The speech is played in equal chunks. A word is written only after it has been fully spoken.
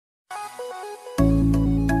Em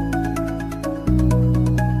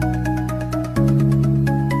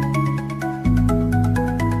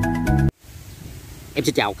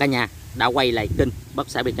xin chào cả nhà đã quay lại kênh Bất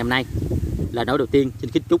Xã Việt Nam nay. Lời nói đầu tiên xin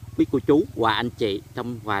kính chúc quý cô chú và anh chị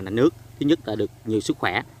trong và ngoài nước thứ nhất là được nhiều sức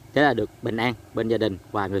khỏe, thế là được bình an bên gia đình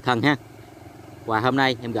và người thân ha. Và hôm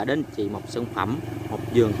nay em gửi đến chị một sản phẩm, một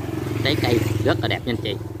vườn trái cây rất là đẹp nha anh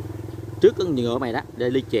chị. Trước con nhựa này đó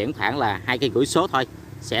để di chuyển khoảng là 2,5 cây số thôi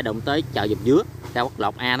sẽ động tới chợ Dầm Dứa ra quốc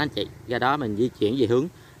lộ A đó anh chị. Do đó mình di chuyển về hướng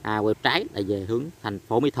quẹo trái là về hướng thành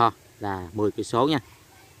phố Mỹ Tho là 10 cây số nha.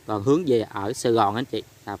 Còn hướng về ở Sài Gòn anh chị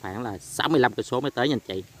là khoảng là 65 cây số mới tới nha anh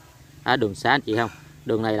chị. Đường xá anh chị không?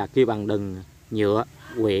 Đường này là kêu bằng đường nhựa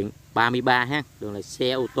huyện 33 ha. Đường này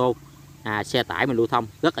xe ô tô, xe tải mình lưu thông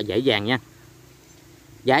rất là dễ dàng nha.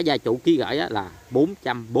 Giá gia chủ ký gửi là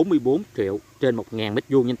 444 triệu trên 1.000 mét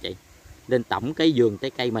vuông nha anh chị. Lên tổng cái vườn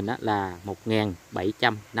trái cây mình là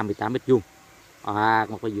 1.758 mét vuông.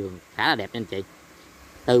 Một cái vườn khá là đẹp nha anh chị.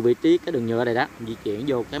 Từ vị trí cái đường nhựa này đó di chuyển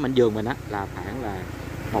vô cái mảnh vườn mình là khoảng là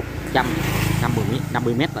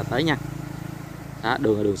 150 mét là tới nha. Đó,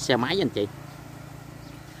 đường là đường xe máy nha anh chị.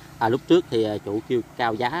 Lúc trước thì chủ kêu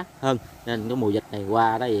cao giá hơn nên cái mùa dịch này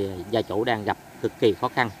qua đó thì gia chủ đang gặp cực kỳ khó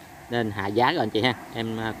khăn nên hạ giá rồi anh chị ha.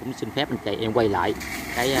 Em cũng xin phép anh chị em quay lại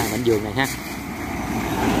cái mảnh vườn này ha.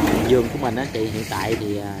 Vườn của mình chị hiện tại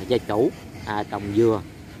thì gia chủ trồng dừa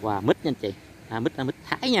và mít nha anh chị. Mít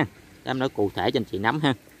Thái nha. Em nói cụ thể cho anh chị nắm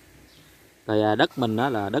ha. Rồi đất mình đó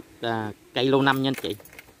là đất cây lâu năm nha anh chị.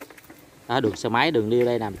 Đó, đường xe máy đường đi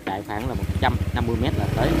đây nằm chạy khoảng là 150 mét là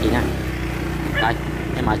tới anh chị nha. Rồi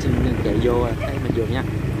em mời xin anh chị vô cái bên vườn nha.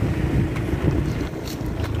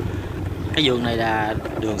 Cái vườn này là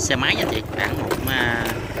đường xe máy nha anh chị, khoảng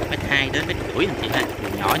 1,2 đến 1,5 mét anh chị ha,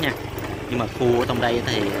 đường nhỏ nha. Nhưng mà khu ở trong đây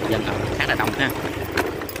thì dân ở khá là đông ha.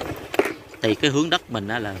 Thì cái hướng đất mình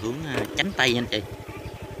là hướng chánh tây nha anh chị.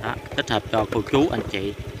 Đó, thích hợp cho cô chú anh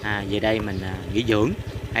chị về đây mình nghỉ dưỡng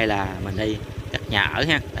hay là mình đi các nhà ở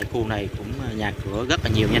ha. Tại khu này cũng nhà cửa rất là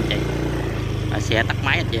nhiều nha anh chị. Xe tắt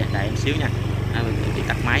máy anh chị, đợi em xíu nha. Mình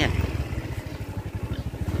tắt máy.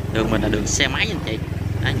 Đường mình là đường xe máy nha anh chị.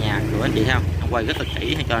 Nhà cửa anh chị thấy không? Em quay rất là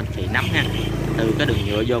kỹ cho anh chị nắm ha. Từ cái đường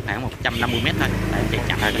nhựa vô khoảng 150 mét thôi. Để anh chị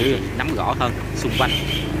chặn để nắm rõ hơn xung quanh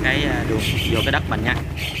cái đường vô cái đất mình nha.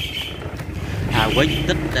 Với diện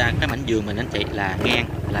tích cái mảnh vườn mình anh chị là ngang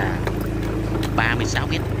là 36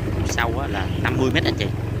 mét, sâu là 50 mét anh chị.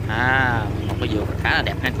 Một cái vườn khá là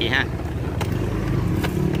đẹp anh chị ha.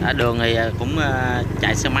 Đường này cũng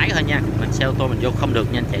chạy xe máy thôi nha, mình xe ô tô mình vô không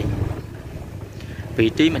được nha anh chị. Vị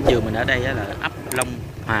trí mảnh vườn mình ở đây là ấp Long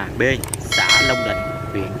Hòa B, xã Long Định,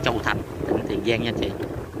 huyện Châu Thành, tỉnh Tiền Giang nha anh chị.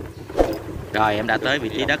 Rồi em đã tới vị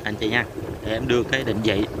trí đất anh chị nha. Để em đưa cái định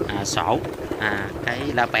vị sổ cái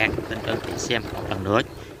la bàn lên cho anh chị xem một lần nữa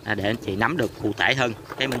để anh chị nắm được cụ thể hơn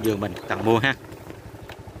cái mảnh vườn mình cần mua ha.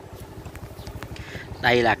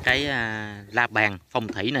 Đây là cái la bàn phong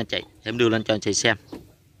thủy nè anh chị, em đưa lên cho anh chị xem.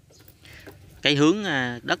 Cái hướng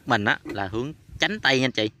đất mình là hướng chánh tây nha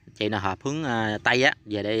anh chị. Chị nào hợp hướng tây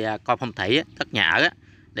về đây coi phong thủy cất nhà ở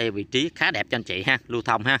đây vị trí khá đẹp cho anh chị ha, lưu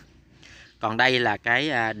thông ha. Còn đây là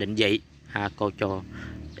cái định vị cô trò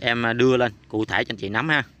em đưa lên cụ thể cho anh chị nắm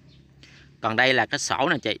ha. Còn đây là cái sổ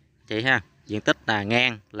nè chị ha. Diện tích là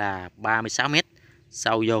ngang là 36 mét,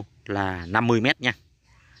 sâu vô là 50 mét nha.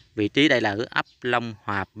 Vị trí đây là ở ấp Long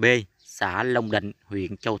Hòa B, xã Long Định,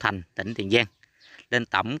 huyện Châu Thành, tỉnh Tiền Giang. Lên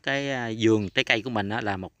tổng cái vườn trái cây của mình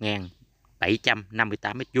là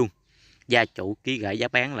 1.758 mét vuông. Gia chủ ký gửi giá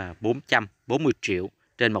bán là 440 triệu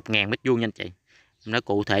trên 1.000 mét vuông nha anh chị. Em nói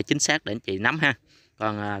cụ thể chính xác để anh chị nắm ha.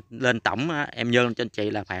 Còn lên tổng em nhớ cho anh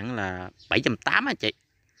chị là khoảng là 780 anh chị.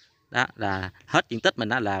 Đó là hết diện tích mình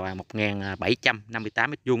là 1.758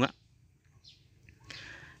 mét vuông á.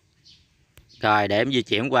 Rồi để em di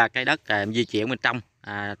chuyển qua cái đất, em di chuyển bên trong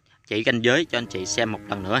chỉ ranh giới cho anh chị xem một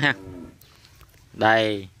lần nữa ha.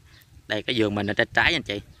 Đây cái vườn mình ở trên trái anh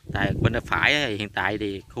chị. Tại bên tay phải thì hiện tại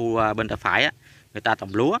thì khu bên tay phải người ta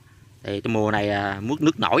trồng lúa. Thì cái mùa này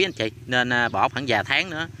nước nổi anh chị, nên bỏ khoảng vài tháng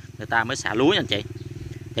nữa người ta mới xả lúa nha anh chị.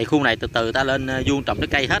 Thì khu này từ từ ta lên vuông trồng trái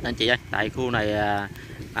cây hết anh chị ơi. Tại khu này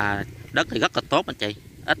đất thì rất là tốt anh chị,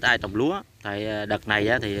 ít ai trồng lúa. Tại đợt này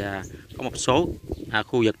thì có một số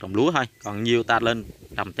khu vực trồng lúa thôi, còn nhiều ta lên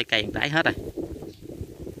trồng trái cây trái hết rồi.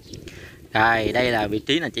 Rồi đây là vị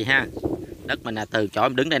trí nè chị ha. Đất mình là từ chỗ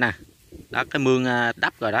em đứng đây nè. Đó cái mương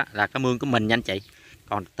đắp rồi đó là cái mương của mình nha anh chị.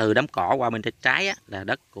 Còn từ đám cỏ qua bên tay trái là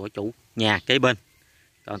đất của chủ nhà kế bên.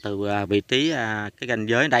 Còn từ vị trí cái ranh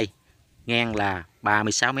giới đây ngang là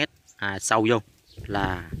 36 mét, sâu vô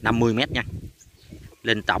là 50 mét nha.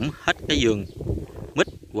 Lên tổng hết cái vườn mít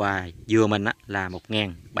và dừa mình á, là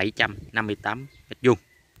 1758 m².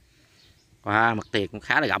 Và mặt tiền cũng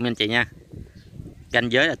khá là rộng nha anh chị nha.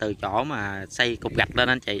 Ranh giới là từ chỗ mà xây cục gạch lên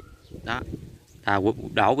anh chị. Đó. Là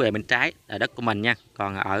đổ về bên trái là đất của mình nha.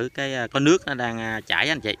 Còn ở cái có nước nó đang chảy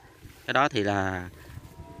anh chị. Cái đó thì là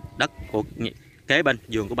đất của kế bên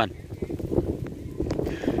vườn của mình.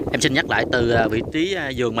 Em xin nhắc lại từ vị trí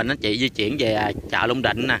vườn mình anh chị di chuyển về chợ Long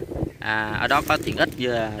Định nè. Ở đó có tiện ích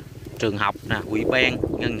như trường học nè, ủy ban,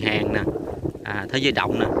 ngân hàng nè, thế giới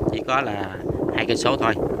động nè, chỉ có là 2 cây số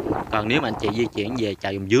thôi. Còn nếu mà anh chị di chuyển về chợ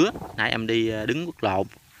Dòng Dứa, nãy em đi đứng quốc lộ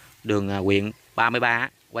đường huyện 33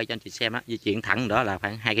 quay cho anh chị xem á, di chuyển thẳng đó là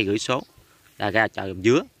khoảng 2,5 cây số là ra chợ Dòng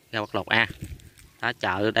Dứa, ra quốc lộ A. Đó, chợ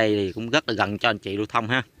ở đây thì cũng rất là gần cho anh chị lưu thông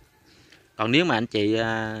ha. Còn nếu mà anh chị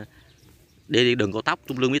đi đường cao tốc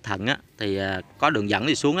Trung Lương Mỹ Thuận á, thì có đường dẫn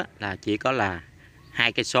đi xuống á, là chỉ có là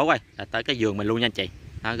 2 cây số thôi là tới cái vườn mình luôn nha anh chị.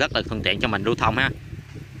 Đó, rất là thuận tiện cho mình lưu thông ha.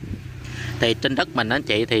 Thì trên đất mình anh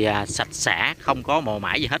chị thì sạch sẽ, không có mồ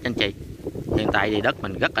mãi gì hết anh chị. Hiện tại thì đất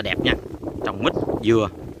mình rất là đẹp nha, trồng mít, dừa.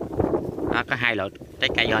 Đó, có 2 loại trái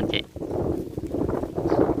cây cho anh chị.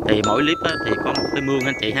 Thì mỗi clip á, thì có một cái mương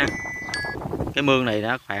anh chị ha. Cái mương này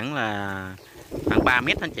nó khoảng 3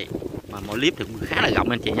 mét anh chị, mà mỗi clip thì cũng khá là rộng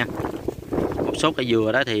anh chị nha. Một số cây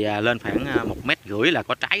dừa đó thì lên khoảng 1,5 mét là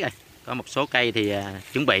có trái rồi. Có một số cây thì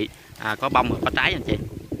chuẩn bị có bông có trái anh chị.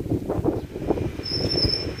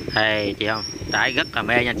 Thì chị không, trái rất là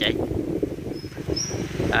mê nha anh chị.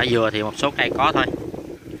 Dừa thì một số cây có thôi.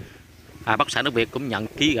 Bất sản Đất Việt cũng nhận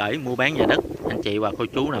ký gửi mua bán nhà đất. Anh chị và cô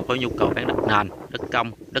chú nào có nhu cầu bán đất nền, đất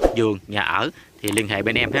công, đất vườn, nhà ở thì liên hệ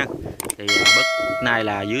bên em ha. Thì nay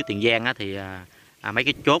là dưới Tiền Giang á, thì mấy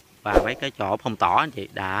cái chốt và mấy cái chỗ phong tỏa anh chị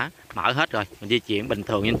đã mở hết rồi, mình di chuyển bình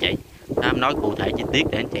thường nha anh chị. Đó, nói cụ thể chi tiết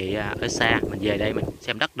để anh chị ở xa mình về đây mình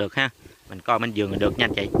xem đất được ha, mình coi bên vườn được nha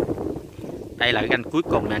anh chị. Đây là cái ranh cuối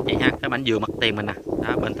cùng nè anh chị ha, cái mảnh vườn mặt tiền mình nè,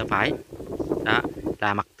 đó bên tay phải đó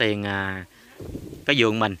là mặt tiền cái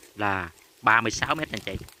vườn mình là 36 mét anh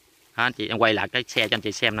chị. Đó, anh chị em quay lại cái xe cho anh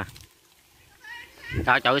chị xem nè,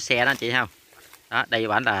 đó chỗ cái xe đó anh chị thấy không, đó đây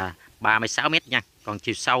bản là 36 mét nha. Còn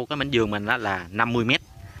chiều sâu cái mảnh vườn mình đó là 50 mét.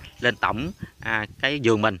 Lên tổng cái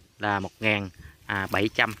vườn mình là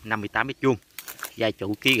 1758 m². Gia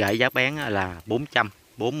chủ ký gửi giá bán là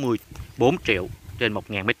 444 triệu trên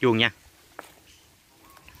 1.000 m² nha.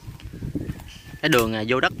 Cái đường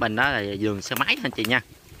vô đất mình đó là đường xe máy anh chị nha,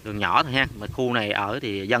 đường nhỏ thôi ha, mà khu này ở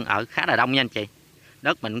thì dân ở khá là đông nha anh chị.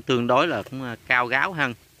 Đất mình tương đối là cũng cao ráo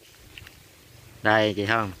hơn. Đây chị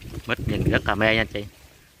thấy không, mít nhìn rất là mê nha anh chị.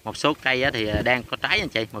 Một số cây thì đang có trái anh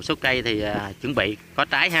chị, một số cây thì chuẩn bị có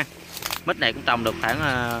trái ha. Mít này cũng trồng được khoảng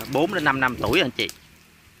 4 đến 5 năm tuổi anh chị.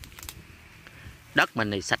 Đất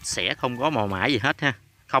mình thì sạch sẽ, không có mồ mãi gì hết ha,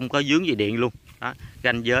 không có vướng gì điện luôn. Đó,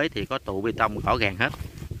 ranh giới thì có trụ bê tông rõ ràng hết.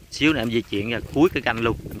 Xíu nữa em di chuyển ra cuối cái ranh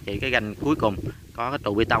luôn anh chị, cái ranh cuối cùng có cái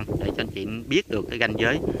trụ bê tông để cho anh chị biết được cái ranh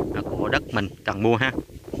giới của đất mình cần mua ha.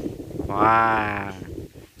 Wow,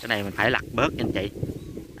 cái này mình phải lặt bớt nha anh chị.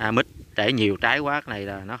 Mít để nhiều trái quá, cái này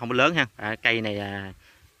là nó không có lớn ha. Cây này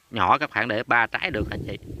nhỏ các khoảng để 3 trái được anh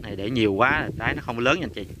chị, này để nhiều quá trái nó không có lớn nha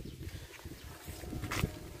anh chị.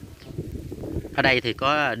 Ở đây thì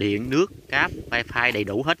có điện, nước, cáp, wifi đầy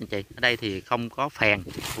đủ hết anh chị. Ở đây thì không có phèn,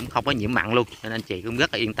 cũng không có nhiễm mặn luôn, nên anh chị cũng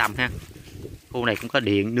rất là yên tâm ha. Khu này cũng có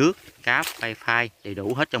điện, nước, cáp, wifi đầy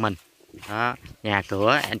đủ hết cho mình. Đó, nhà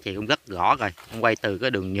cửa anh chị cũng rất rõ rồi. Em quay từ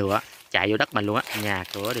cái đường nhựa chạy vô đất mình luôn á, nhà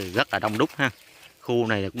cửa thì rất là đông đúc ha. Khu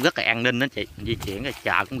này cũng rất là an ninh đó anh chị. Mình di chuyển ra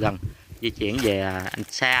chợ cũng gần, di chuyển về anh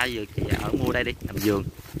xa giờ chị ở mua đây đi làm vườn.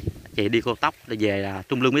 Chị đi cao tốc đi về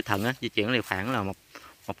Trung Lương Mỹ Thuận á, di chuyển đi khoảng là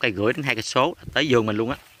 1,5 cây đến 2 cây số tới vườn mình luôn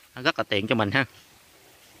á, rất là tiện cho mình ha.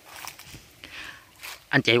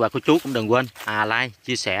 Anh chị và cô chú cũng đừng quên like,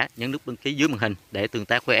 chia sẻ, nhấn nút đăng ký dưới màn hình để tương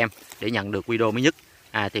tác với em, để nhận được video mới nhất.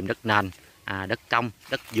 Tìm đất nền, đất công,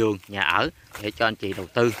 đất vườn, nhà ở để cho anh chị đầu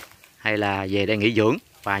tư hay là về đây nghỉ dưỡng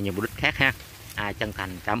và nhiều mục đích khác ha. Chân thành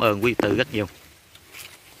cảm ơn quý tư rất nhiều.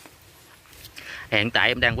 Hiện tại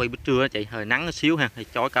em đang quay buổi trưa chị, hơi nắng một xíu ha, hơi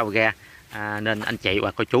chói cao ga, nên anh chị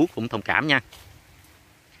và cô chú cũng thông cảm nha.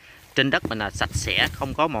 Trên đất mình là sạch sẽ,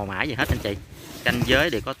 không có mồ mã gì hết anh chị. Ranh giới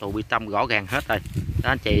thì có trụ bê tông rõ ràng hết rồi. Đó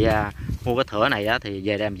anh chị mua cái thửa này thì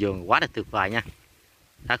về làm vườn quá là tuyệt vời nha.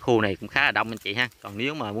 Đó, khu này cũng khá là đông anh chị ha. Còn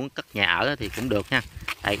nếu mà muốn cất nhà ở thì cũng được ha.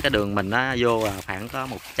 Tại cái đường mình vô khoảng có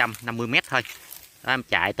 150 m thôi. Đó, em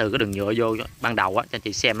chạy từ cái đường nhựa vô ban đầu cho anh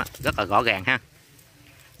chị xem rất là rõ ràng ha.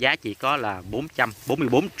 Giá chỉ có là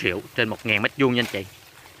 444 triệu trên 1.000 m² nha anh chị.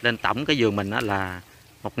 Lên tổng cái vườn mình là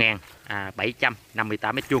 1.758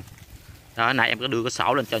 m². Đó, nãy em có đưa cái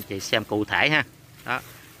sổ lên cho anh chị xem cụ thể ha. Đó,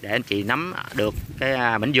 để anh chị nắm được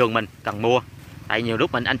cái mảnh vườn mình cần mua. Tại nhiều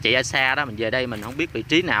lúc anh chị ở xa đó, mình về đây mình không biết vị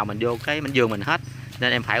trí nào mình vô cái mảnh vườn mình hết,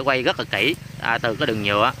 nên em phải quay rất là kỹ từ cái đường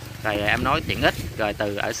nhựa, rồi em nói tiện ích, rồi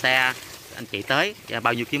từ ở xa anh chị tới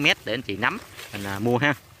bao nhiêu km để anh chị nắm mình mua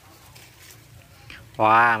ha.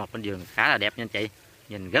 Wow, một bên vườn khá là đẹp nha anh chị,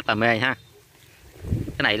 nhìn rất là mê ha.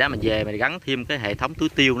 Cái này đó mình về mình gắn thêm cái hệ thống tưới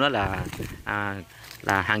tiêu đó là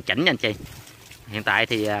hàng chỉnh nha anh chị. Hiện tại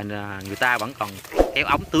thì người ta vẫn còn kéo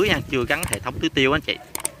ống tưới ha, chưa gắn hệ thống tưới tiêu anh chị.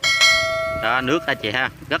 Đó, nước anh chị ha,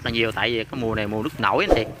 rất là nhiều, tại vì cái mùa này mùa nước nổi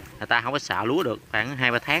anh chị, người ta không có xạ lúa được, khoảng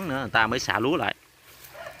 2-3 tháng nữa người ta mới xạ lúa lại.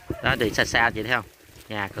 Đó thì xa xa chị thấy không,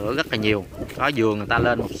 nhà cửa rất là nhiều, có vườn người ta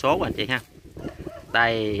lên một số anh chị ha.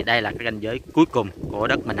 Đây là cái ranh giới cuối cùng của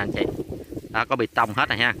đất mình anh chị. Đó, có bê tông hết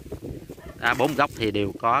rồi ha. Đó, 4 góc thì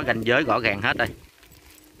đều có ranh giới rõ ràng hết rồi.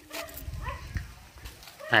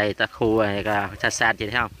 Đây ta khu này xa xa chị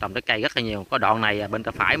thấy không, trồng trái cây rất là nhiều. Có đoạn này bên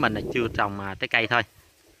tay phải mình là chưa trồng trái cây thôi.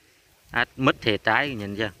 Mít thì trái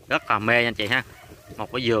nhìn chưa, rất là mê anh chị ha.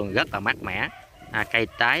 Một cái vườn rất là mát mẻ, cây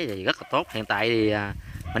trái thì rất là tốt. Hiện tại thì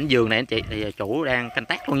mảnh vườn này anh chị thì chủ đang canh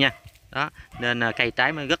tác luôn nha. Đó nên cây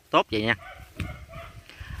trái mới rất tốt vậy nha.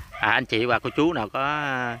 Anh chị và cô chú nào có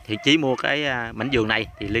thiện chí mua cái mảnh vườn này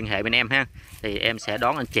thì liên hệ bên em ha, thì em sẽ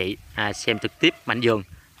đón anh chị xem trực tiếp mảnh vườn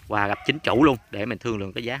và gặp chính chủ luôn để mình thương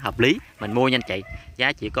lượng cái giá hợp lý mình mua nha anh chị.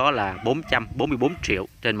 Giá chỉ có là 444 triệu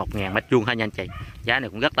trên 1.000 mét vuông thôi nha anh chị. Giá này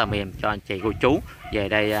cũng rất là mềm cho anh chị cô chú về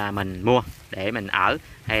đây mình mua để mình ở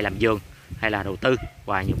hay làm vườn hay là đầu tư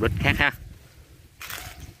và nhiều mục đích khác ha.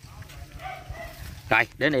 Rồi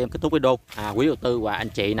đến đây em kết thúc video. Quý đầu tư và anh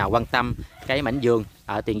chị nào quan tâm cái mảnh vườn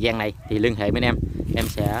ở Tiền Giang này thì liên hệ với em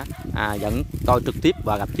sẽ dẫn coi trực tiếp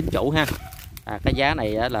và gặp chính chủ ha. Cái giá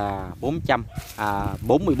này là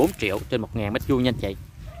 444 triệu trên 1.000 mét vuông nha anh chị.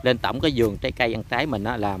 Lên tổng cái vườn trái cây ăn trái mình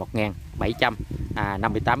là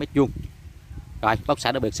 1.758 mét vuông. Rồi bác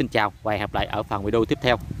xã đặc biệt xin chào và hẹn gặp lại ở phần video tiếp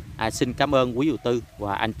theo. Xin cảm ơn quý đầu tư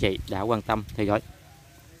và anh chị đã quan tâm theo dõi.